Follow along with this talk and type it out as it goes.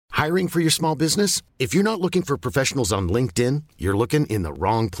Hiring for your small business? If you're not looking for professionals on LinkedIn, you're looking in the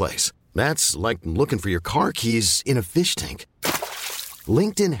wrong place. That's like looking for your car keys in a fish tank.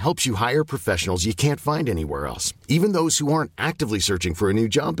 LinkedIn helps you hire professionals you can't find anywhere else, even those who aren't actively searching for a new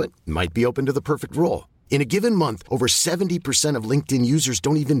job but might be open to the perfect role. In a given month, over 70% of LinkedIn users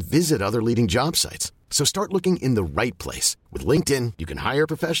don't even visit other leading job sites. So start looking in the right place. With LinkedIn, you can hire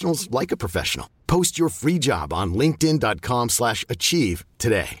professionals like a professional. Post your free job on linkedin.com/achieve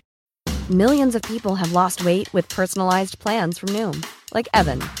today. Millions of people have lost weight with personalized plans from Noom. Like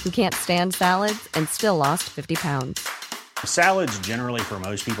Evan, who can't stand salads and still lost 50 pounds. Salads generally for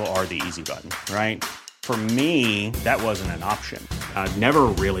most people are the easy button, right? For me, that wasn't an option. I never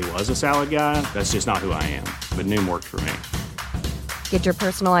really was a salad guy. That's just not who I am. But Noom worked for me. Get your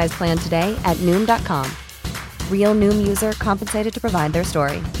personalized plan today at Noom.com. Real Noom user compensated to provide their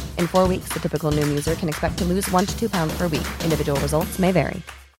story. In 4 weeks, the typical Noom user can expect to lose 1 to 2 pounds per week. Individual results may vary.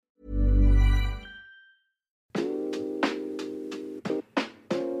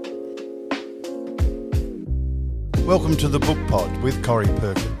 Welcome to the Book Pod with Corey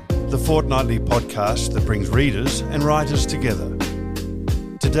Perkin, the fortnightly podcast that brings readers and writers together.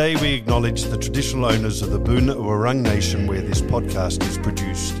 Today we acknowledge the traditional owners of the Boon Wurrung Nation where this podcast is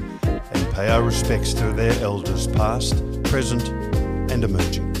produced and pay our respects to their elders past, present and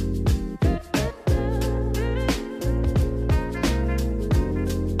emerging.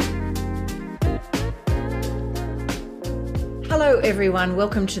 Hello everyone,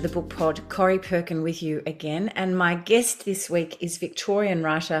 welcome to the Book Pod. Corey Perkin with you again, and my guest this week is Victorian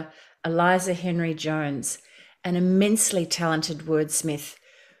writer Eliza Henry Jones, an immensely talented wordsmith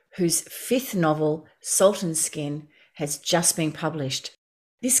whose 5th novel, Salt and Skin, has just been published.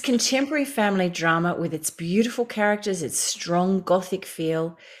 This contemporary family drama with its beautiful characters, its strong Gothic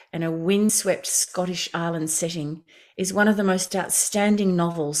feel, and a windswept Scottish island setting is one of the most outstanding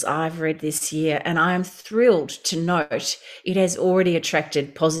novels I've read this year, and I am thrilled to note it has already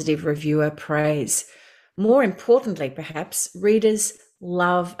attracted positive reviewer praise. More importantly, perhaps, readers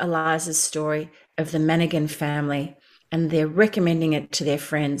love Eliza's story of the Mannigan family, and they're recommending it to their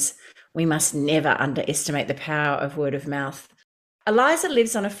friends. We must never underestimate the power of word of mouth. Eliza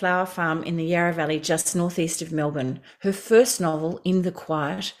lives on a flower farm in the Yarra Valley just northeast of Melbourne. Her first novel, In the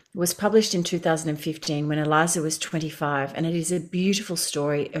Quiet, was published in 2015 when Eliza was 25, and it is a beautiful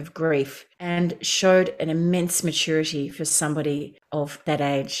story of grief and showed an immense maturity for somebody of that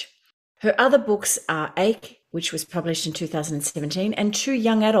age. Her other books are Ache, which was published in 2017, and 2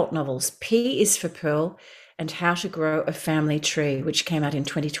 young adult novels, P is for Pearl and How to Grow a Family Tree, which came out in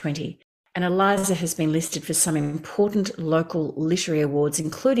 2020. And Eliza has been listed for some important local literary awards,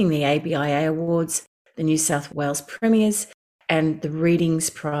 including the ABIA Awards, the New South Wales Premiers, and the Readings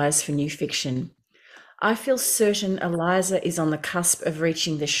Prize for New Fiction. I feel certain Eliza is on the cusp of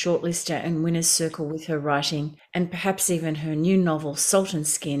reaching the shortlister and winner's circle with her writing, and perhaps even her new novel, Salt and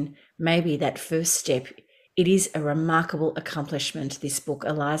Skin, may be that first step. It is a remarkable accomplishment, this book,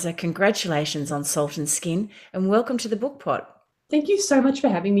 Eliza. Congratulations on Salt and Skin, and welcome to the Book Pod. Thank you so much for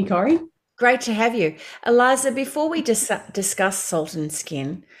having me, Corey. Great to have you. Eliza, before we discuss Salt and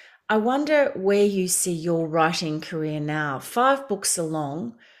Skin, I wonder where you see your writing career now. 5 books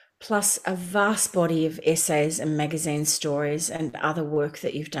along, plus a vast body of essays and magazine stories and other work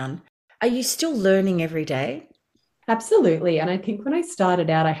that you've done. Are you still learning every day? Absolutely. And I think when I started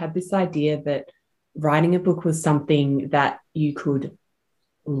out, I had this idea that writing a book was something that you could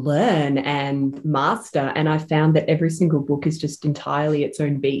learn and master. And I found that every single book is just entirely its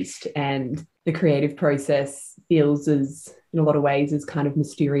own beast. And the creative process feels as, in a lot of ways, as kind of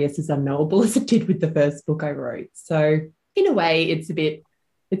mysterious, as unknowable as it did with the first book I wrote. So in a way, it's a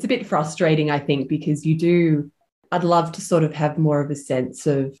bit frustrating, I think, because I'd love to sort of have more of a sense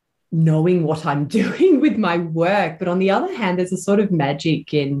of knowing what I'm doing with my work. But on the other hand, there's a sort of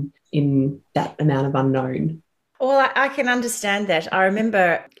magic in that amount of unknown. Well, I can understand that. I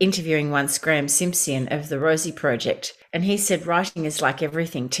remember interviewing once Graham Simpson of the Rosie Project, and he said writing is like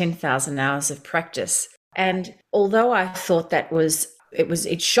everything, 10,000 hours of practice. And although I thought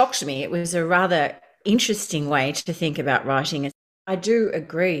it shocked me, it was a rather interesting way to think about writing. I do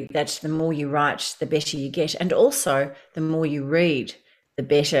agree that the more you write, the better you get. And also the more you read, the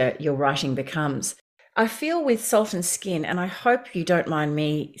better your writing becomes. I feel with Salt and Skin, and I hope you don't mind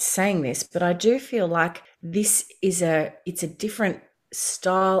me saying this, but I do feel like it's a different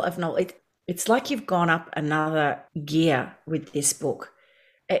style of novel. It's like you've gone up another gear with this book.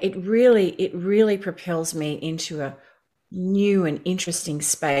 It really propels me into a new and interesting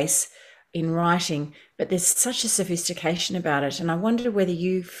space in writing, but there's such a sophistication about it. And I wonder whether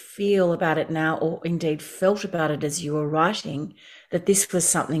you feel about it now, or indeed felt about it as you were writing, that this was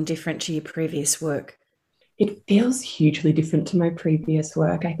something different to your previous work? It feels hugely different to my previous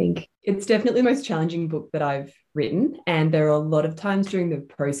work. I think it's definitely the most challenging book that I've written. And there are a lot of times during the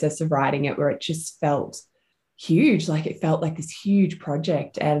process of writing it where it just felt huge. Like it felt like this huge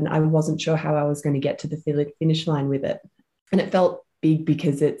project. And I wasn't sure how I was going to get to the finish line with it. And it felt big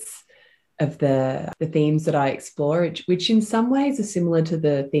because it's of the themes that I explore, which in some ways are similar to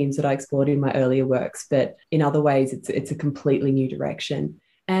the themes that I explored in my earlier works, but in other ways it's a completely new direction.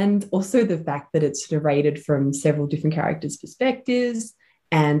 And also the fact that it's narrated from several different characters' perspectives,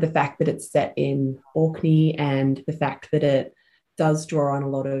 and the fact that it's set in Orkney, and the fact that it does draw on a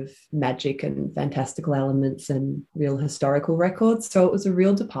lot of magic and fantastical elements and real historical records. So it was a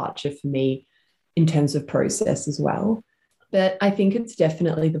real departure for me in terms of process as well. But I think it's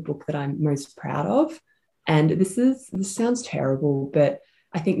definitely the book that I'm most proud of. And this sounds terrible, but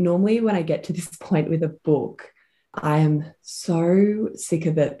I think normally when I get to this point with a book, I am so sick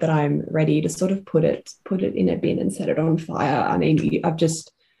of it that I'm ready to sort of put it in a bin and set it on fire. I mean,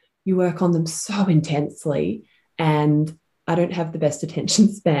 you work on them so intensely, and I don't have the best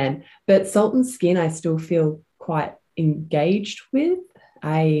attention span. But Salt and Skin, I still feel quite engaged with.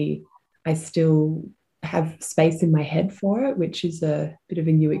 I still have space in my head for it, which is a bit of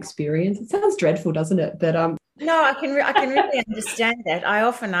a new experience. It sounds dreadful, doesn't it? But No, I can really understand that. I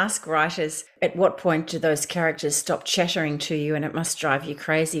often ask writers, at what point do those characters stop chattering to you, and it must drive you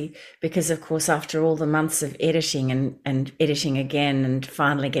crazy because, of course, after all the months of editing and editing again and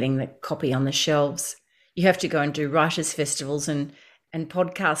finally getting the copy on the shelves, you have to go and do writers' festivals and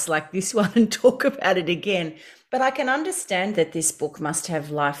podcasts like this one and talk about it again. But I can understand that this book must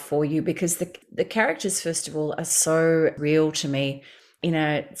have life for you because the characters, first of all, are so real to me in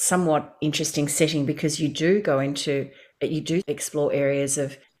a somewhat interesting setting, because you do explore areas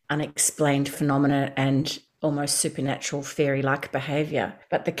of unexplained phenomena and almost supernatural fairy-like behavior.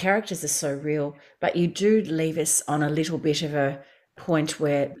 But the characters are so real, but you do leave us on a little bit of a point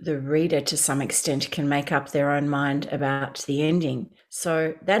where the reader to some extent can make up their own mind about the ending.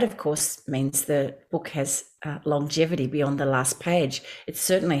 So that, of course, means the book has longevity beyond the last page. It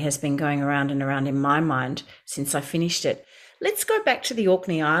certainly has been going around and around in my mind since I finished it. Let's go back to the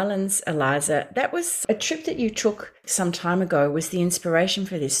Orkney Islands, Eliza. That was a trip that you took some time ago, was the inspiration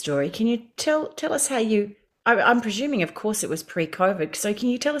for this story. Can you tell us how I'm presuming, of course, it was pre-COVID. So can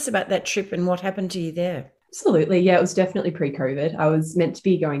you tell us about that trip and what happened to you there? Absolutely. Yeah, it was definitely pre-COVID. I was meant to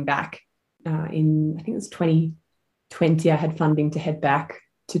be going back in, I think it was 2020. I had funding to head back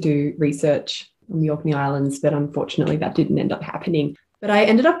to do research on the Orkney Islands, but unfortunately that didn't end up happening. But I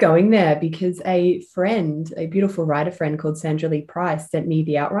ended up going there because a beautiful writer friend called Sandra Lee Price, sent me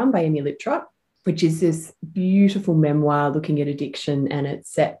The Outrun by Emmy Liptrot, which is this beautiful memoir looking at addiction, and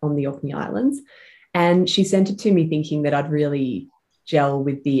it's set on the Orkney Islands. And she sent it to me thinking that I'd really gel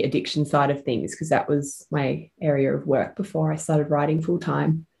with the addiction side of things, because that was my area of work before I started writing full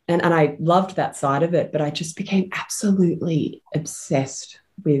time. And I loved that side of it, but I just became absolutely obsessed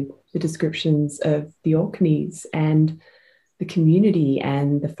with the descriptions of the Orkneys and the community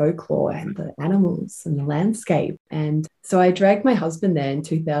and the folklore and the animals and the landscape. And so I dragged my husband there in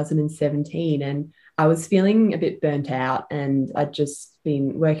 2017, and I was feeling a bit burnt out, and I'd just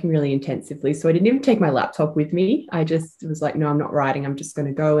been working really intensively. So I didn't even take my laptop with me. I just was like, no, I'm not writing. I'm just going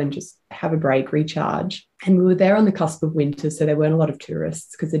to go and just have a break, recharge. And we were there on the cusp of winter, so there weren't a lot of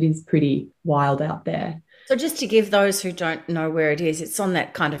tourists because it is pretty wild out there. So just to give those who don't know where it is, it's on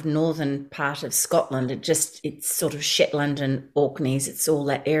that kind of northern part of Scotland. It's sort of Shetland and Orkneys. It's all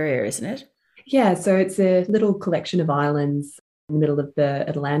that area, isn't it? Yeah, so it's a little collection of islands in the middle of the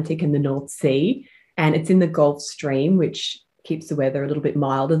Atlantic and the North Sea. And it's in the Gulf Stream, which keeps the weather a little bit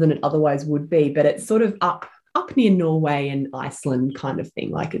milder than it otherwise would be. But it's sort of up near Norway and Iceland kind of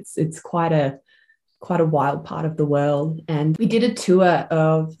thing. Like it's quite a wild part of the world. And we did a tour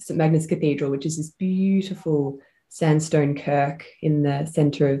of St Magnus Cathedral, which is this beautiful sandstone kirk in the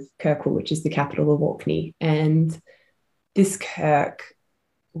centre of Kirkwall, which is the capital of Orkney. And this kirk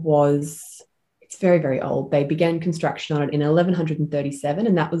it's very, very old. They began construction on it in 1137,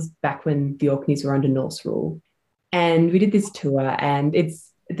 and that was back when the Orkneys were under Norse rule. And we did this tour, and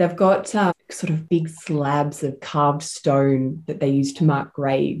they've got sort of big slabs of carved stone that they use to mark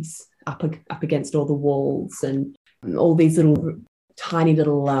graves up against all the walls, and all these tiny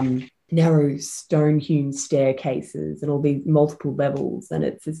little narrow stone-hewn staircases and all these multiple levels. And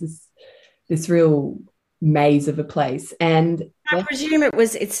it's this real maze of a place. And I presume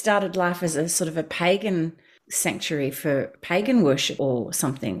it started life as a sort of a pagan sanctuary for pagan worship or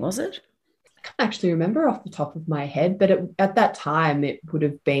something, was it? I can't actually remember off the top of my head, but at that time it would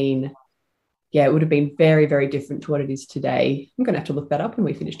have been yeah, it would have been very, very different to what it is today. I'm going to have to look that up when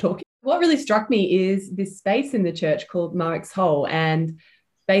we finish talking. What really struck me is this space in the church called Marwick's Hole. And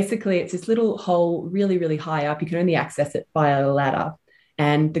basically, it's this little hole really, really high up. You can only access it via a ladder.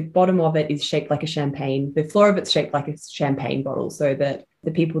 And the bottom of it is shaped like a champagne. The floor of it's shaped like a champagne bottle, so that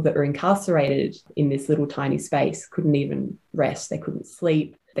the people that were incarcerated in this little tiny space couldn't even rest. They couldn't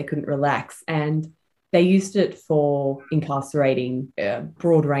sleep. They couldn't relax. And they used it for incarcerating a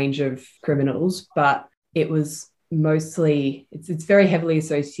broad range of criminals, but it was mostly, it's very heavily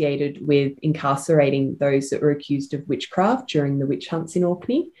associated with incarcerating those that were accused of witchcraft during the witch hunts in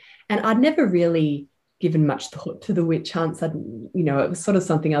Orkney. And I'd never really given much thought to the witch hunts. It was sort of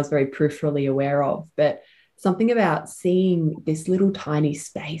something I was very peripherally aware of, but something about seeing this little tiny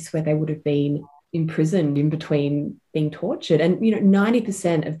space where they would have been imprisoned in between being tortured. And,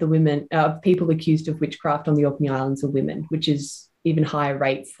 90% of the women, people accused of witchcraft on the Orkney Islands are women, which is even higher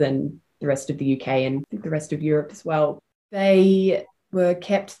rates than the rest of the UK and the rest of Europe as well. They were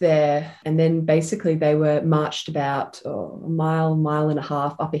kept there, and then basically they were marched about a mile and a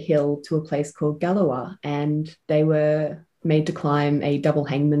half up a hill to a place called Gallowa, and they were made to climb a double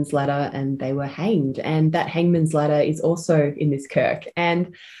hangman's ladder, and they were hanged. And that hangman's ladder is also in this kirk.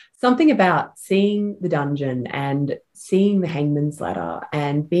 And something about seeing the dungeon and seeing the hangman's ladder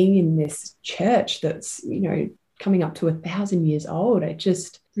and being in this church that's, coming up to 1,000 years old, it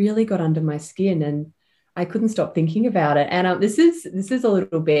just really got under my skin, and I couldn't stop thinking about it. And this is a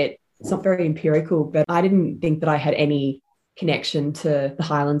little bit, it's not very empirical, but I didn't think that I had any connection to the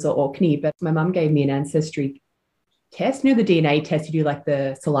Highlands or Orkney. But my mum gave me an ancestry test, the DNA test, you do like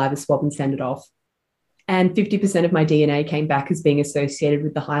the saliva swab and send it off. And 50% of my DNA came back as being associated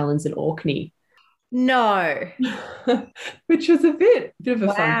with the Highlands and Orkney. No. Which was a bit of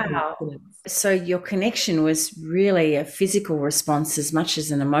a fun coincidence. So your connection was really a physical response as much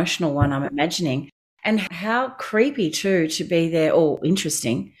as an emotional one, I'm imagining. And how creepy too to be there, or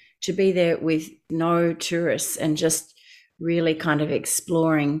interesting to be there with no tourists and just really kind of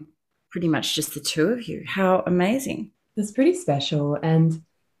exploring pretty much just the two of you. How amazing. It's pretty special. And,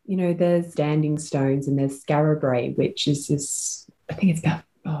 there's standing stones and there's Scarabray, which is this, I think it's about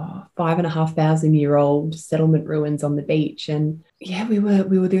 5,500-year-old settlement ruins on the beach. And yeah, we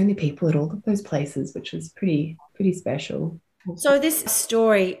were the only people at all of those places, which was pretty special. So this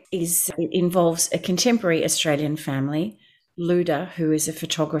story involves a contemporary Australian family, Luda, who is a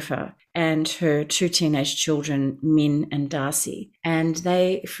photographer, and her two teenage children, Min and Darcy. And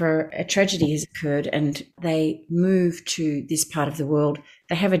a tragedy has occurred and they move to this part of the world.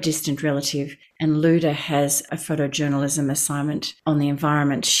 They have a distant relative, and Luda has a photojournalism assignment on the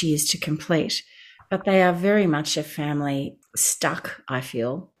environment she is to complete. But they are very much a family stuck, I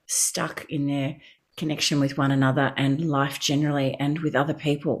feel, stuck in their connection with one another and life generally and with other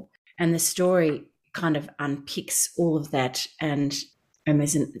people. And the story kind of unpicks all of that, and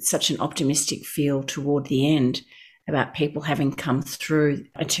there's such an optimistic feel toward the end about people having come through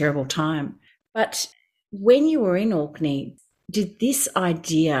a terrible time. But when you were in Orkney, did this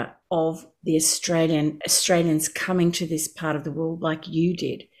idea of the Australians coming to this part of the world like you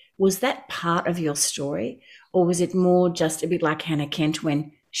did, was that part of your story, or was it more just a bit like Hannah Kent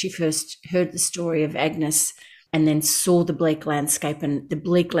when she first heard the story of Agnes and then saw the bleak landscape, and the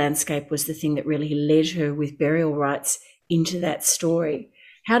bleak landscape was the thing that really led her with burial rites into that story?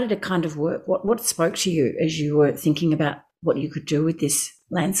 How did it kind of work? What spoke to you as you were thinking about what you could do with this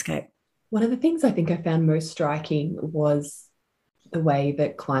landscape? One of the things I think I found most striking was the way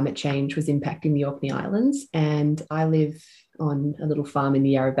that climate change was impacting the Orkney Islands. And I live on a little farm in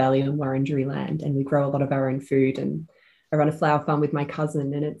the Yarra Valley on Wurundjeri land, and we grow a lot of our own food. And I run a flower farm with my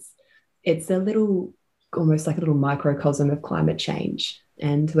cousin, and it's a little, almost like a little microcosm of climate change,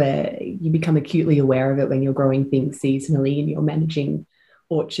 and where you become acutely aware of it when you're growing things seasonally and you're managing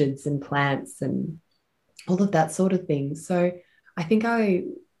orchards and plants and all of that sort of thing. So I think I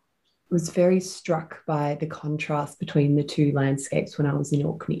was very struck by the contrast between the two landscapes when I was in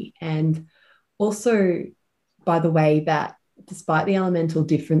Orkney, and also by the way that despite the elemental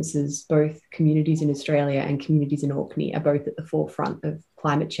differences, both communities in Australia and communities in Orkney are both at the forefront of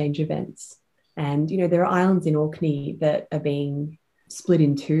climate change events. And, there are islands in Orkney that are being split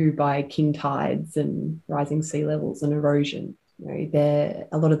in two by king tides and rising sea levels and erosion. A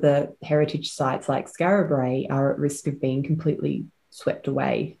lot of the heritage sites like Scarabray are at risk of being completely swept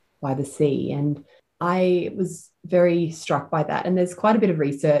away by the sea. And I was very struck by that. And there's quite a bit of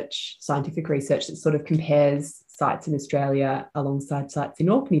research, scientific research, that sort of compares sites in Australia alongside sites in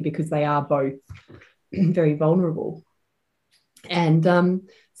Orkney, because they are both very vulnerable. And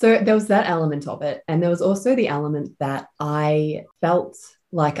so there was that element of it. And there was also the element that I felt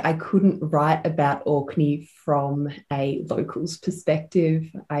Like I couldn't write about Orkney from a local's perspective.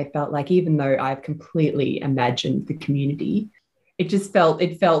 I felt like even though I've completely imagined the community, it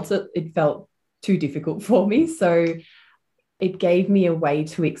felt too difficult for me. So it gave me a way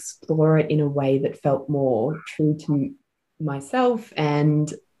to explore it in a way that felt more true to myself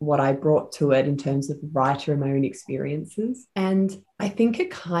and what I brought to it in terms of writer and my own experiences. And I think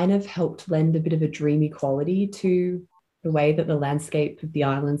it kind of helped lend a bit of a dreamy quality to the way that the landscape of the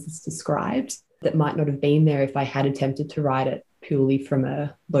islands is described that might not have been there if I had attempted to write it purely from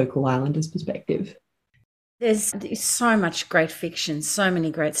a local islander's perspective. There's so much great fiction, so many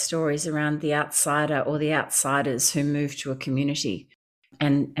great stories around the outsider or the outsiders who move to a community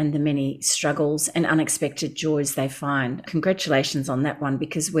and the many struggles and unexpected joys they find. Congratulations on that one,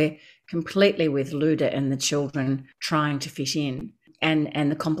 because we're completely with Luda and the children trying to fit in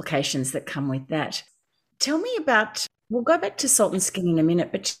and the complications that come with that. Tell me about, we'll go back to Salt and Skin in a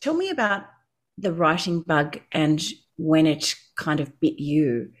minute, but tell me about the writing bug and when it kind of bit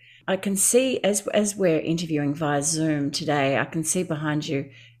you. I can see, as we're interviewing via Zoom today, I can see behind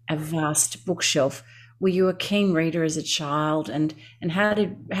you a vast bookshelf. Were you a keen reader as a child, and how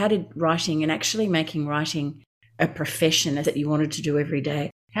did writing and actually making writing a profession that you wanted to do every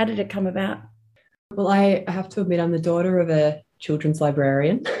day, how did it come about? Well, I have to admit I'm the daughter of a children's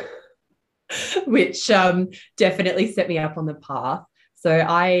librarian, which definitely set me up on the path. So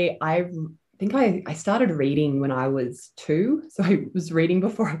I think I started reading when I was 2. So I was reading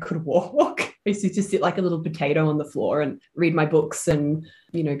before I could walk. I used to just sit like a little potato on the floor and read my books and,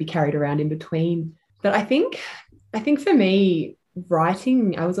 be carried around in between. But I think for me,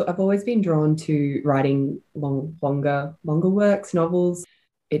 writing, I've always been drawn to writing longer works, novels.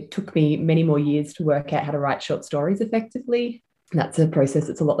 It took me many more years to work out how to write short stories effectively. That's a process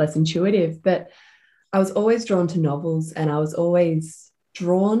that's a lot less intuitive. But I was always drawn to novels, and I was always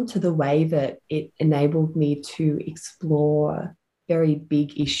drawn to the way that it enabled me to explore very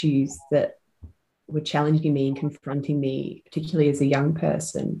big issues that were challenging me and confronting me, particularly as a young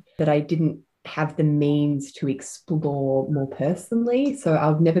person, that I didn't have the means to explore more personally. So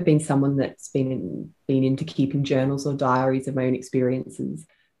I've never been someone that's been into keeping journals or diaries of my own experiences.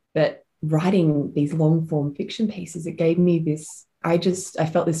 But writing these long form fiction pieces, it gave me this, I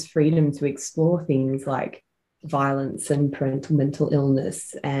felt this freedom to explore things like violence and parental mental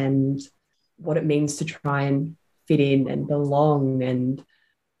illness and what it means to try and fit in and belong and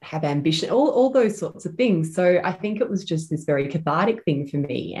have ambition, all those sorts of things. So I think it was just this very cathartic thing for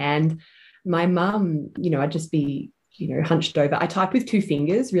me. And my mum, I'd just be, hunched over. I type with 2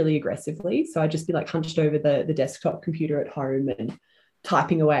 fingers really aggressively. So I'd just be like hunched over the desktop computer at home and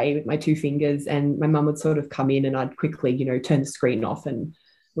typing away with my 2 fingers. And my mum would sort of come in and I'd quickly, turn the screen off and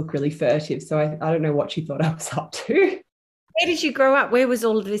look really furtive. So I don't know what she thought I was up to. Where did you grow up? Where was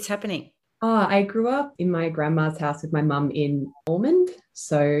all of this happening? I grew up in my grandma's house with my mum in Ormond,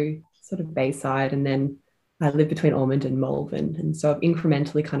 so sort of Bayside, and then I lived between Ormond and Malvern. And so I've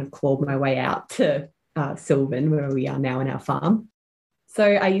incrementally kind of clawed my way out to Sylvan, where we are now in our farm. So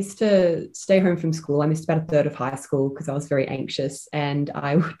I used to stay home from school. I missed about a third of high school because I was very anxious, and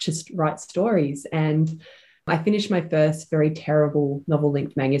I would just write stories. And I finished my first very terrible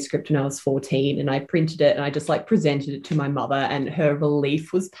novel-linked manuscript when I was 14, and I printed it and I just presented it to my mother, and her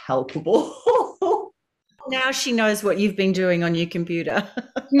relief was palpable. Now she knows what you've been doing on your computer.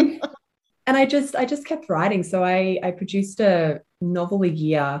 And I just kept writing. So I produced a novel a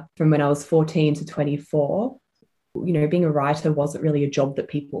year from when I was 14 to 24. Being a writer wasn't really a job that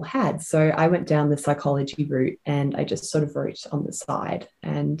people had. So I went down the psychology route, and I just sort of wrote on the side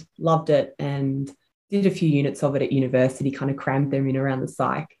and loved it, and did a few units of it at university, kind of crammed them in around the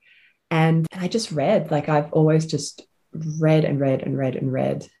psych. And I just read, I've always just read and read and read and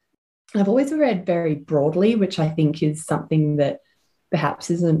read. I've always read very broadly, which I think is something that perhaps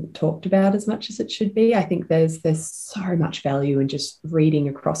isn't talked about as much as it should be. I think there's so much value in just reading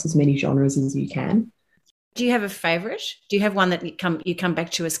across as many genres as you can. Do you have a favourite? Do you have one that you come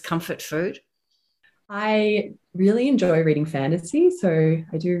back to as comfort food? I really enjoy reading fantasy, so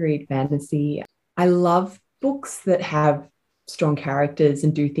I do read fantasy. I love books that have strong characters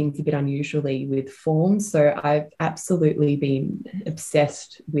and do things a bit unusually with forms. So I've absolutely been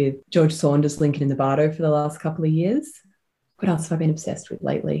obsessed with George Saunders' Lincoln in the Bardo for the last couple of years. What else have I been obsessed with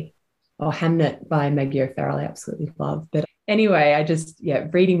lately? Oh, Hamnet by Maggie O'Farrell, I absolutely love. But anyway, I just,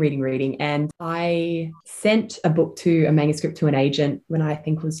 reading. And I sent a manuscript to an agent when I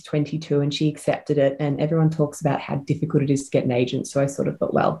think was 22, and she accepted it. And everyone talks about how difficult it is to get an agent. So I sort of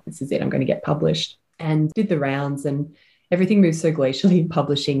thought, well, this is it. I'm going to get published, and did the rounds, and everything moved so glacially in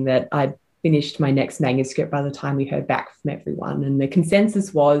publishing that I finished my next manuscript by the time we heard back from everyone. And the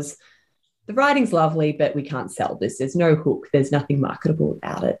consensus was, the writing's lovely, but we can't sell this. There's no hook. There's nothing marketable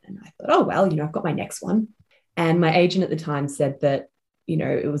about it. And I thought, oh, well, I've got my next one. And my agent at the time said that,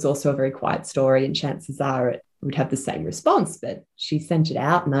 it was also a very quiet story and chances are it would have the same response. But she sent it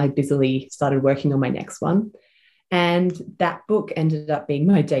out and I busily started working on my next one. And that book ended up being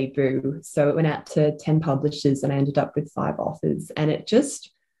my debut. So it went out to 10 publishers and I ended up with 5 authors. And it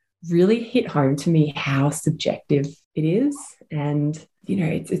just really hit home to me how subjective it is. And,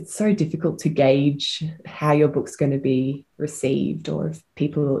 it's so difficult to gauge how your book's going to be received or if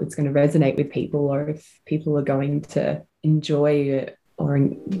it's going to resonate with people or if people are going to enjoy it or,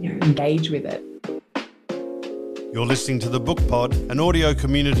 engage with it. You're listening to The Book Pod, an audio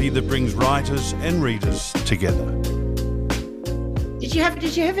community that brings writers and readers together. Did you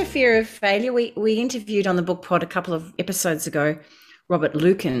have a fear of failure? We interviewed on The Book Pod a couple of episodes ago Robert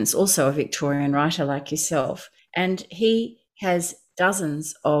Lukens, also a Victorian writer like yourself, and he has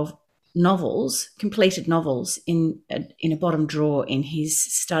dozens of novels, completed novels in a bottom drawer in his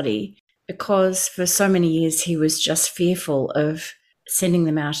study because for so many years he was just fearful of sending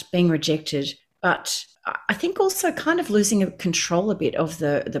them out, being rejected, but I think also kind of losing control a bit of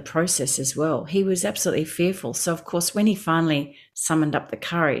the process as well. He was absolutely fearful. So, of course, when he finally summoned up the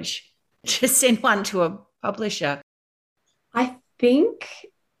courage to send one to a publisher. I think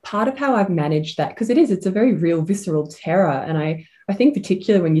part of how I've managed that, because it's a very real visceral terror. And I think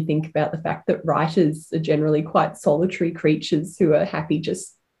particularly when you think about the fact that writers are generally quite solitary creatures who are happy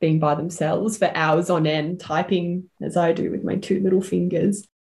just being by themselves for hours on end, typing as I do with my 2 little fingers.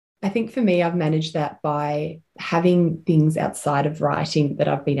 I think for me, I've managed that by having things outside of writing that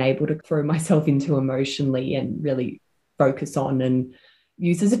I've been able to throw myself into emotionally and really focus on and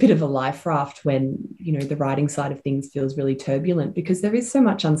use as a bit of a life raft when, the writing side of things feels really turbulent because there is so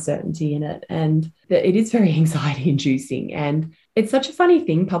much uncertainty in it and that it is very anxiety inducing. And it's such a funny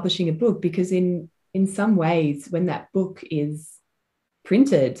thing publishing a book because in some ways when that book is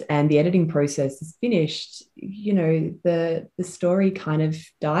printed and the editing process is finished, the story kind of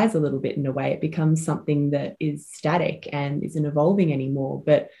dies a little bit in a way. It becomes something that is static and isn't evolving anymore.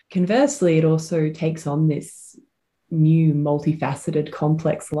 But conversely, it also takes on this new multifaceted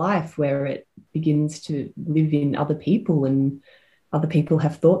complex life where it begins to live in other people and other people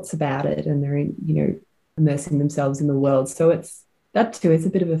have thoughts about it and they're immersing themselves in the world. So that too is a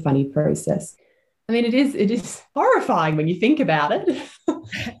bit of a funny process. I mean, it is horrifying when you think about it.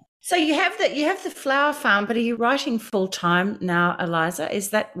 So you have the flower farm, but are you writing full time now, Eliza?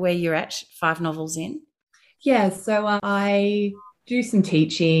 Is that where you're at 5 novels in? Yeah, so I do some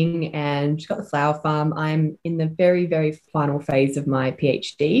teaching and got the flower farm. I'm in the very, very final phase of my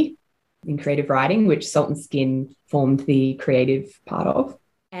PhD in creative writing, which Salt and Skin formed the creative part of.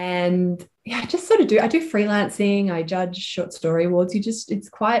 And yeah, I just sort of I do freelancing. I judge short story awards. It's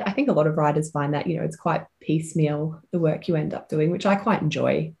quite, I think a lot of writers find that, it's quite piecemeal, the work you end up doing, which I quite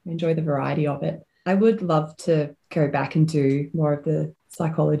enjoy. I enjoy the variety of it. I would love to go back and do more of the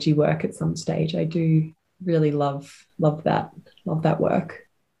psychology work at some stage. I do really love that work.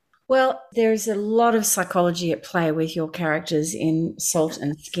 Well, there's a lot of psychology at play with your characters in Salt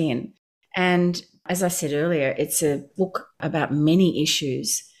and Skin. And as I said earlier, it's a book about many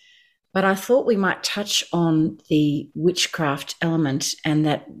issues. But I thought we might touch on the witchcraft element and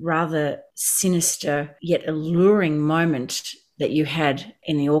that rather sinister yet alluring moment that you had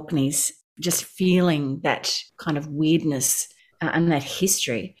in the Orkneys, just feeling that kind of weirdness and that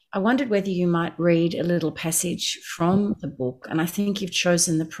history. I wondered whether you might read a little passage from the book, and I think you've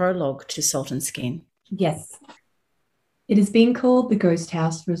chosen the prologue to Salt and Skin. Yes. It has been called the Ghost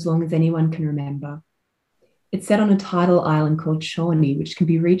House for as long as anyone can remember. It's set on a tidal island called Shawnee, which can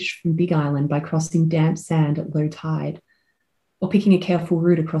be reached from Big Island by crossing damp sand at low tide, or picking a careful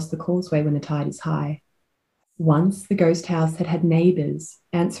route across the causeway when the tide is high. Once, the ghost house had had neighbours,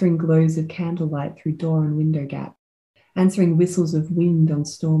 answering glows of candlelight through door and window gap, answering whistles of wind on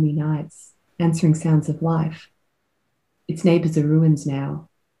stormy nights, answering sounds of life. Its neighbours are ruins now.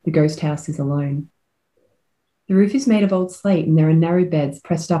 The ghost house is alone. The roof is made of old slate and there are narrow beds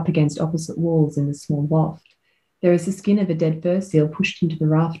pressed up against opposite walls in the small loft. There is the skin of a dead fur seal pushed into the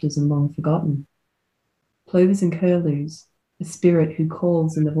rafters and long forgotten. Plovers and curlews, a spirit who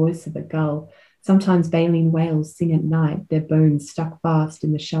calls in the voice of a gull, sometimes baleen whales sing at night, their bones stuck fast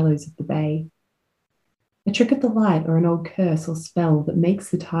in the shallows of the bay. A trick of the light or an old curse or spell that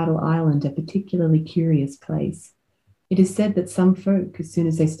makes the tidal island a particularly curious place. It is said that some folk, as soon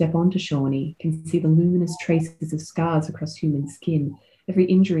as they step onto Shawnee, can see the luminous traces of scars across human skin, Every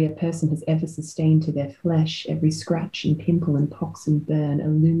injury a person has ever sustained to their flesh, every scratch and pimple and pox and burn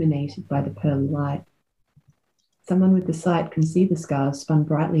illuminated by the pearly light. Someone with the sight can see the scars spun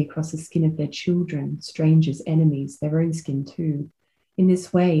brightly across the skin of their children, strangers, enemies, their own skin too. In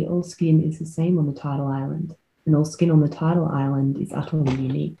this way, all skin is the same on the tidal island, and all skin on the tidal island is utterly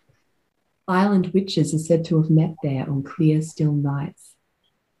unique. Island witches are said to have met there on clear, still nights.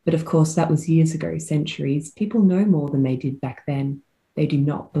 But of course, that was years ago, centuries. People know more than they did back then. They do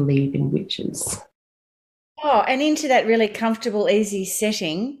not believe in witches. Oh, and into that really comfortable, easy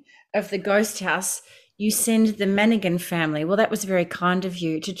setting of the ghost house, you send the Manigan family. Well, that was very kind of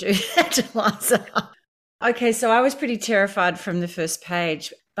you to do that, Eliza. Okay, so I was pretty terrified from the first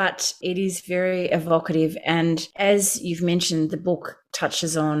page, but it is very evocative. And as you've mentioned, the book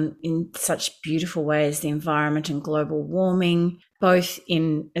touches on in such beautiful ways the environment and global warming, both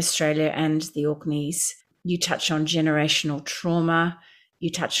in Australia and the Orkneys. You touch on generational trauma.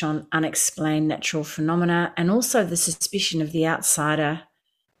 You touch on unexplained natural phenomena and also the suspicion of the outsider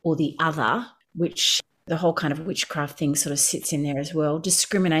or the other, which the whole kind of witchcraft thing sort of sits in there as well.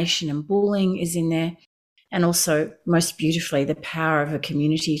 Discrimination and bullying is in there. And also, most beautifully, the power of a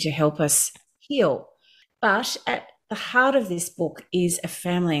community to help us heal. But at the heart of this book is a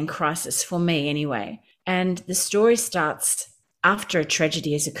family in crisis, for me anyway. And the story starts after a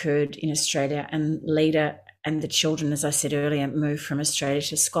tragedy has occurred in Australia, and Leda and the children, as I said earlier, move from Australia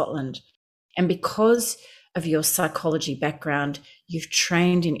to Scotland. And because of your psychology background, you've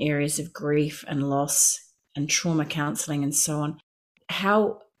trained in areas of grief and loss and trauma counselling and so on.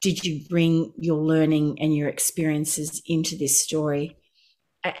 How did you bring your learning and your experiences into this story?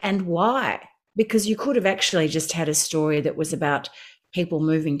 And why? Because you could have actually just had a story that was about people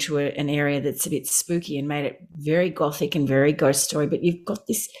moving to an area that's a bit spooky and made it very gothic and very ghost story, but you've got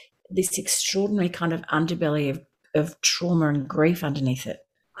this extraordinary kind of underbelly of trauma and grief underneath it.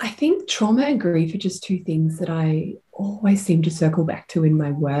 I think trauma and grief are just two things that I always seem to circle back to in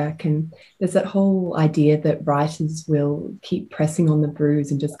my work. And there's that whole idea that writers will keep pressing on the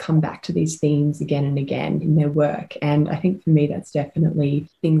bruise and just come back to these themes again and again in their work. And I think for me, that's definitely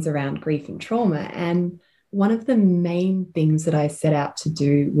things around grief and trauma. And one of the main things that I set out to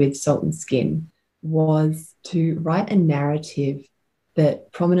do with Salt and Skin was to write a narrative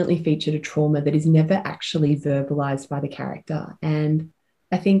that prominently featured a trauma that is never actually verbalized by the character. And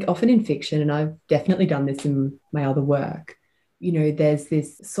I think often in fiction, and I've definitely done this in my other work, you know, there's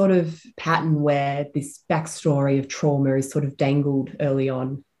this sort of pattern where this backstory of trauma is sort of dangled early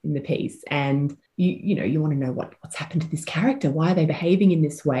on in the piece. And you want to know what's happened to this character. Why are they behaving in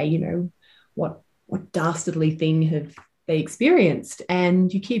this way? You know, what dastardly thing have they experienced?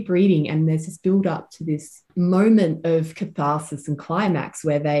 And you keep reading, and there's this build up to this moment of catharsis and climax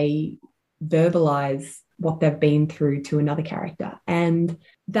where they verbalize what they've been through to another character. And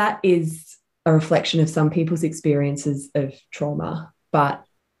that is a reflection of some people's experiences of trauma. But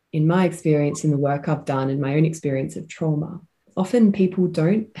in my experience, in the work I've done, in my own experience of trauma, often people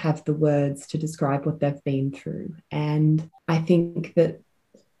don't have the words to describe what they've been through. And I think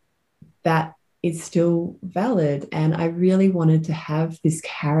that is still valid. And I really wanted to have this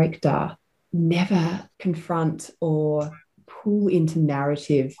character never confront or pull into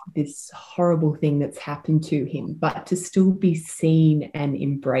narrative this horrible thing that's happened to him, but to still be seen and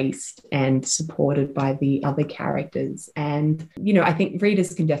embraced and supported by the other characters. And, you know, I think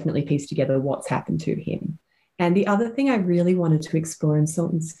readers can definitely piece together what's happened to him. And the other thing I really wanted to explore in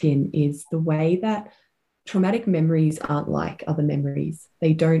Salt and Skin is the way that traumatic memories aren't like other memories.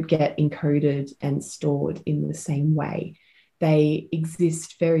 They don't get encoded and stored in the same way. They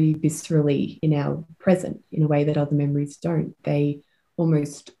exist very viscerally in our present in a way that other memories don't. They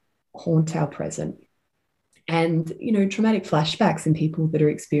almost haunt our present. And, you know, traumatic flashbacks in people that are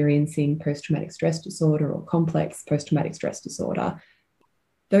experiencing post-traumatic stress disorder or complex post-traumatic stress disorder,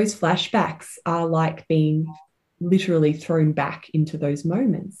 those flashbacks are like being literally thrown back into those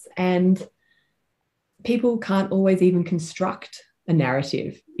moments. And people can't always even construct a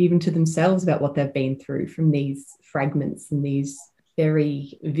narrative, even to themselves, about what they've been through from these fragments and these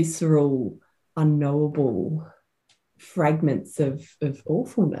very visceral, unknowable fragments of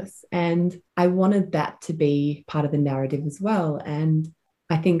awfulness. And I wanted that to be part of the narrative as well. And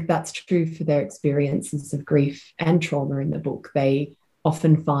I think that's true for their experiences of grief and trauma in the book. They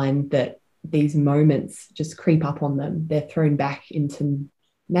often find that these moments just creep up on them. They're thrown back into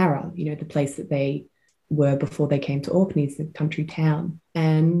Nara, you know, the place that they were before they came to Orkneys, the country town.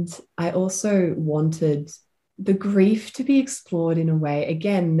 And I also wanted the grief to be explored in a way,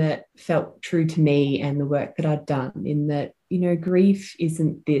 again, that felt true to me and the work that I'd done, in that, you know, grief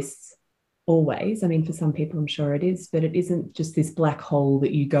isn't this always. I mean, for some people, I'm sure it is, but it isn't just this black hole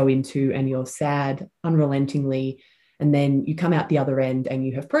that you go into and you're sad unrelentingly. And then you come out the other end and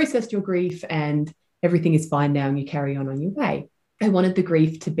you have processed your grief and everything is fine now and you carry on your way. I wanted the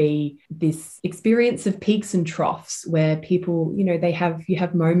grief to be this experience of peaks and troughs where people, you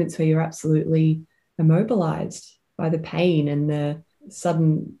have moments where you're absolutely immobilized by the pain and the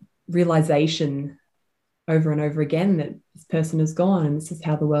sudden realization over and over again that this person is gone and this is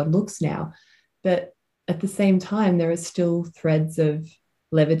how the world looks now. But at the same time, there are still threads of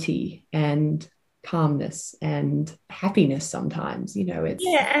levity and calmness and happiness sometimes. It's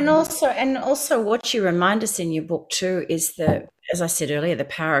and also what you remind us in your book too is as I said earlier, the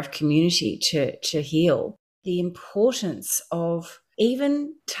power of community to heal, the importance of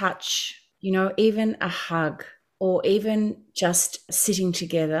even touch, even a hug, or even just sitting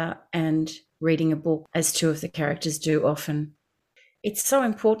together and reading a book, as two of the characters do often. It's so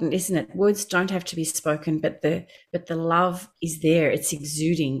important, isn't it? Words don't have to be spoken, but the love is there. It's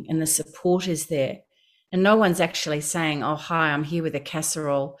exuding, and the support is there. And no one's actually saying, "Oh, hi, I'm here with a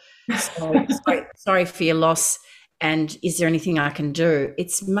casserole. Sorry for your loss. And is there anything I can do?"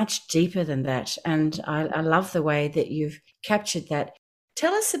 It's much deeper than that. And I love the way that you've captured that.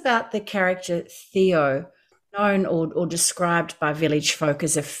 Tell us about the character Theo, known or described by village folk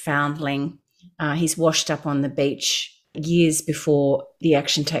as a foundling. He's washed up on the beach years before the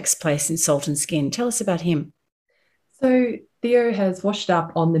action takes place in Salt and Skin. Tell us about him. So Theo has washed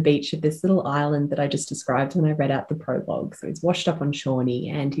up on the beach of this little island that I just described when I read out the prologue. So he's washed up on Shawnee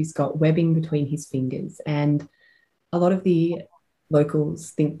and he's got webbing between his fingers. And a lot of the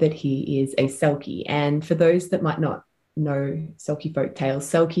locals think that he is a Selkie. And for those that might not know Selkie folk tales,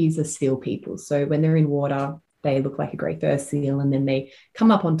 Selkies are seal people. So when they're in water, they look like a grey fur seal, and then they come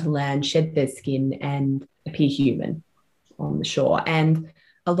up onto land, shed their skin, and appear human on the shore. And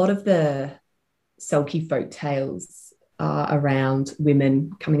a lot of the Selkie folk tales are around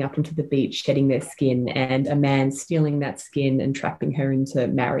women coming up onto the beach, shedding their skin, and a man stealing that skin and trapping her into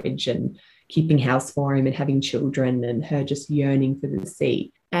marriage and keeping house for him and having children, and her just yearning for the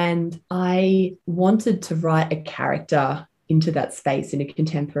sea. And I wanted to write a character into that space in a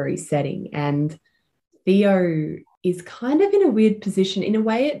contemporary setting. And Theo is kind of in a weird position. In a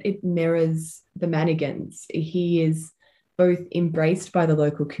way, it mirrors the Manigans. He is both embraced by the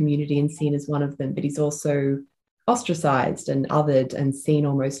local community and seen as one of them, but he's also ostracized and othered and seen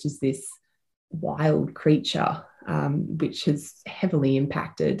almost as this wild creature, which has heavily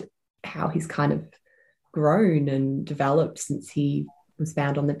impacted how he's kind of grown and developed since he was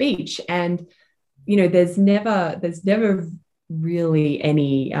found on the beach. And there's never really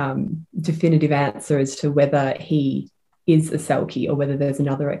any definitive answer as to whether he is a Selkie or whether there's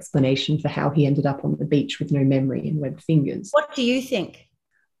another explanation for how he ended up on the beach with no memory and webbed fingers. What do you think?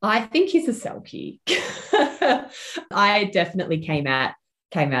 I think he's a Selkie. I definitely came at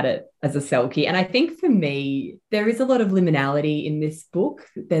it as a Selkie. And I think for me, there is a lot of liminality in this book.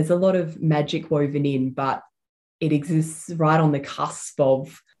 There's a lot of magic woven in, but it exists right on the cusp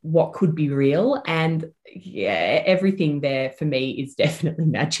of what could be real. And yeah, everything there for me is definitely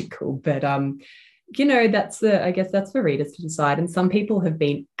magical. But that's for readers to decide. And some people have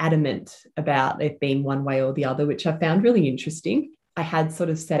been adamant about it being one way or the other, which I found really interesting. I had sort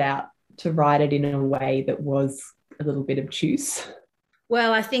of set out to write it in a way that was a little bit obtuse.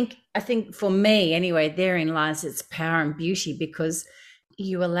 Well, I think for me anyway, therein lies its power and beauty, because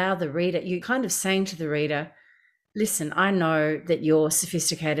you allow the reader, you're kind of saying to the reader, listen, I know that you're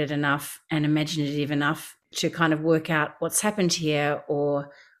sophisticated enough and imaginative enough to kind of work out what's happened here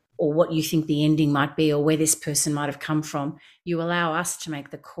or what you think the ending might be or where this person might have come from. You allow us to make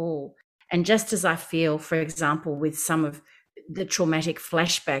the call. And just as I feel, for example, with some of the traumatic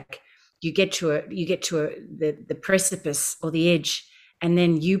flashback, you get to the precipice or the edge, and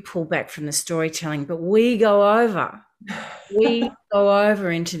then you pull back from the storytelling, but we go over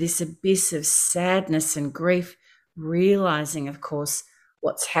into this abyss of sadness and grief, realizing, of course,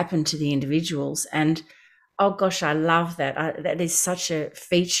 what's happened to the individuals. And oh gosh, I love that. That is such a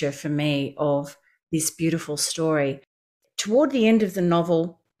feature for me of this beautiful story. Toward the end of the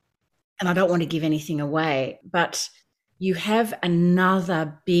novel, and I don't want to give anything away, but you have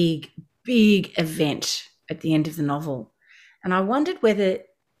another big event at the end of the novel. And I wondered whether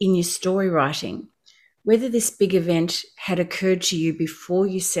in your story writing, whether this big event had occurred to you before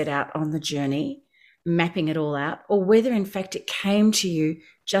you set out on the journey, mapping it all out, or whether in fact it came to you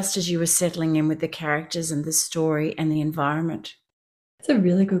just as you were settling in with the characters and the story and the environment. That's a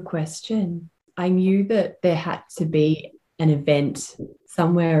really good question. I knew that there had to be an event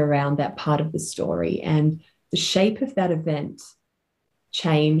somewhere around that part of the story, and the shape of that event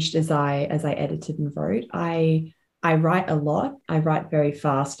changed as I edited and wrote. I write a lot. I write very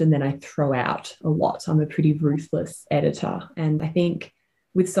fast and then I throw out a lot. I'm a pretty ruthless editor. And I think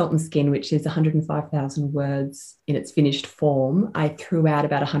with Salt and Skin, which is 105,000 words in its finished form, I threw out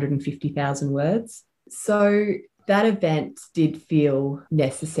about 150,000 words. So that event did feel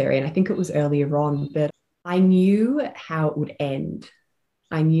necessary. And I think it was earlier on, but I knew how it would end.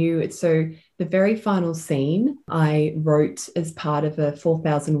 I knew it. So the very final scene I wrote as part of a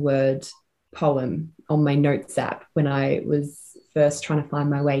 4,000 word poem on my notes app when I was first trying to find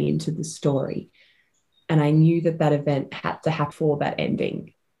my way into the story. And I knew that that event had to happen for that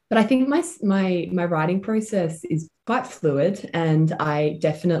ending. But I think my writing process is quite fluid, and I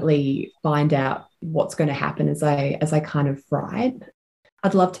definitely find out what's going to happen as I kind of write.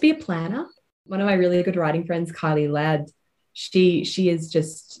 I'd love to be a planner. One of my really good writing friends, Kylie Ladd, she is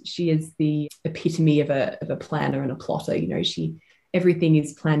the epitome of a planner and a plotter. You know, everything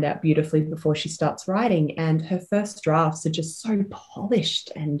is planned out beautifully before she starts writing, and her first drafts are just so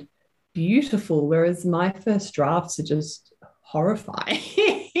polished and beautiful, whereas my first drafts are just horrifying.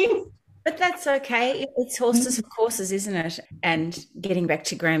 But that's okay. It's horses for courses, isn't it? And getting back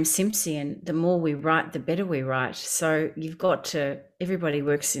to Graham Simpson, the more we write, the better we write. So everybody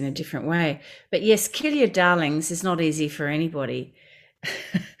works in a different way. But yes, kill your darlings is not easy for anybody.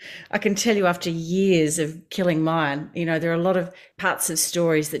 I can tell you after years of killing mine, you know, there are a lot of parts of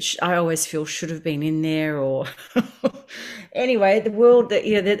stories that I always feel should have been in there, or anyway, the world that,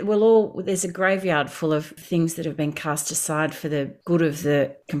 you know, there's a graveyard full of things that have been cast aside for the good of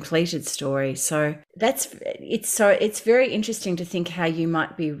the completed story. So it's very interesting to think how you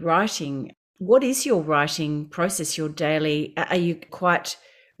might be writing. What is your writing process, your daily? Are you quite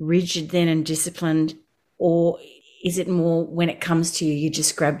rigid then and disciplined, or is it more when it comes to you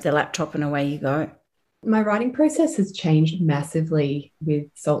just grab the laptop and away you go? My writing process has changed massively with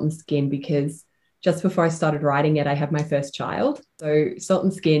Salt and Skin because just before I started writing it, I had my first child. So Salt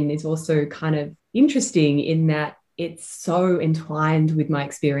and Skin is also kind of interesting in that it's so entwined with my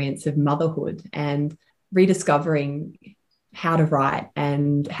experience of motherhood and rediscovering how to write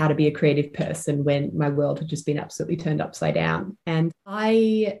and how to be a creative person when my world had just been absolutely turned upside down. And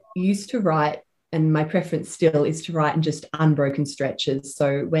I used to write, and my preference still is to write in just unbroken stretches.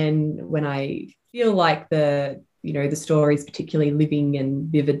 So when I feel like the story is particularly living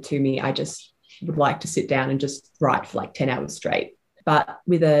and vivid to me, I just would like to sit down and just write for like 10 hours straight. But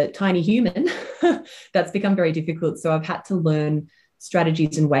with a tiny human, that's become very difficult. So I've had to learn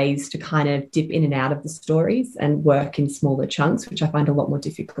strategies and ways to kind of dip in and out of the stories and work in smaller chunks, which I find a lot more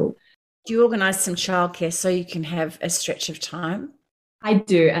difficult. Do you organise some childcare so you can have a stretch of time? I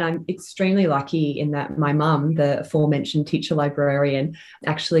do, and I'm extremely lucky in that my mum, the aforementioned teacher librarian,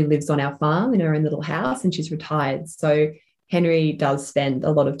 actually lives on our farm in her own little house, and she's retired. So Henry does spend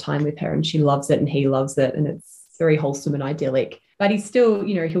a lot of time with her, and she loves it and he loves it, and it's very wholesome and idyllic. But he's still,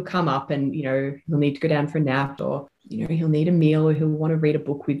 you know, he'll come up and, you know, he'll need to go down for a nap, or, you know, he'll need a meal, or he'll want to read a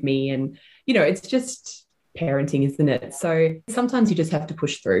book with me. And, you know, it's just parenting, isn't it? So sometimes you just have to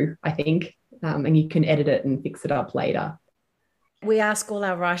push through, I think, and you can edit it and fix it up later. We ask all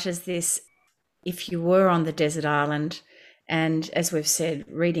our writers this: if you were on the desert island, and as we've said,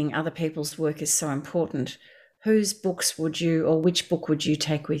 reading other people's work is so important, whose books would you, or which book would you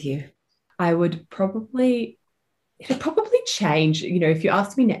take with you? I would probably change. You know, if you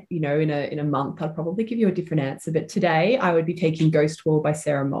asked me, you know, in a month, I'd probably give you a different answer. But today I would be taking Ghost Wall by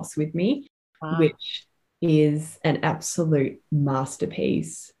Sarah Moss with me, which is an absolute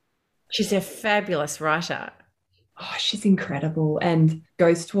masterpiece. She's a fabulous writer. Oh, she's incredible. And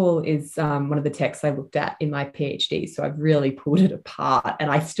Ghost Wall is one of the texts I looked at in my PhD. So I've really pulled it apart, and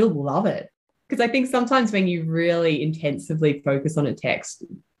I still love it. Because I think sometimes when you really intensively focus on a text,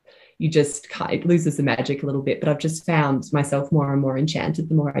 it loses the magic a little bit. But I've just found myself more and more enchanted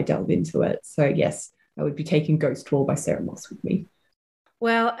the more I delve into it. So yes, I would be taking Ghost Wall by Sarah Moss with me.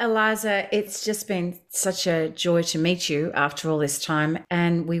 Well, Eliza, it's just been such a joy to meet you after all this time.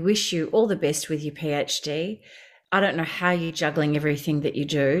 And we wish you all the best with your PhD. I don't know how you're juggling everything that you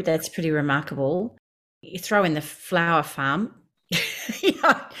do. That's pretty remarkable. You throw in the flower farm.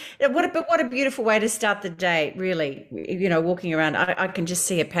 What a beautiful way to start the day, really. You know, walking around, I can just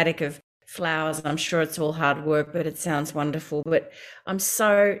see a paddock of flowers. I'm sure it's all hard work, but it sounds wonderful. But I'm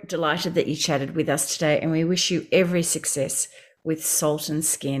so delighted that you chatted with us today, and we wish you every success with Salt and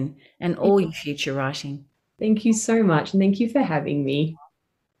Skin and all your future writing. Thank you so much, and thank you for having me.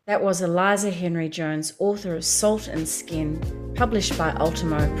 That was Eliza Henry Jones, author of Salt and Skin, published by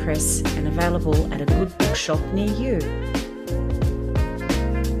Ultimo Press and available at a good bookshop near you.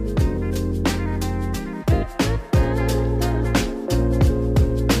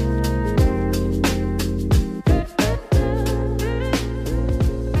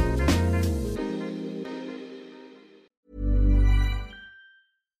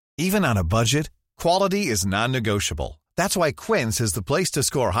 Even on a budget, quality is non-negotiable. That's why Quince is the place to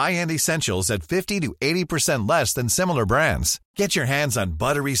score high-end essentials at 50 to 80% less than similar brands. Get your hands on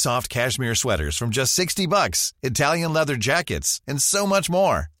buttery soft cashmere sweaters from just $60, Italian leather jackets, and so much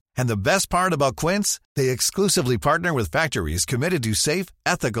more. And the best part about Quince, they exclusively partner with factories committed to safe,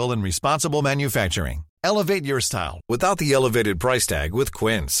 ethical, and responsible manufacturing. Elevate your style without the elevated price tag with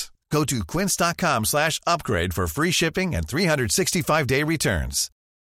Quince. Go to quince.com/upgrade for free shipping and 365-day returns.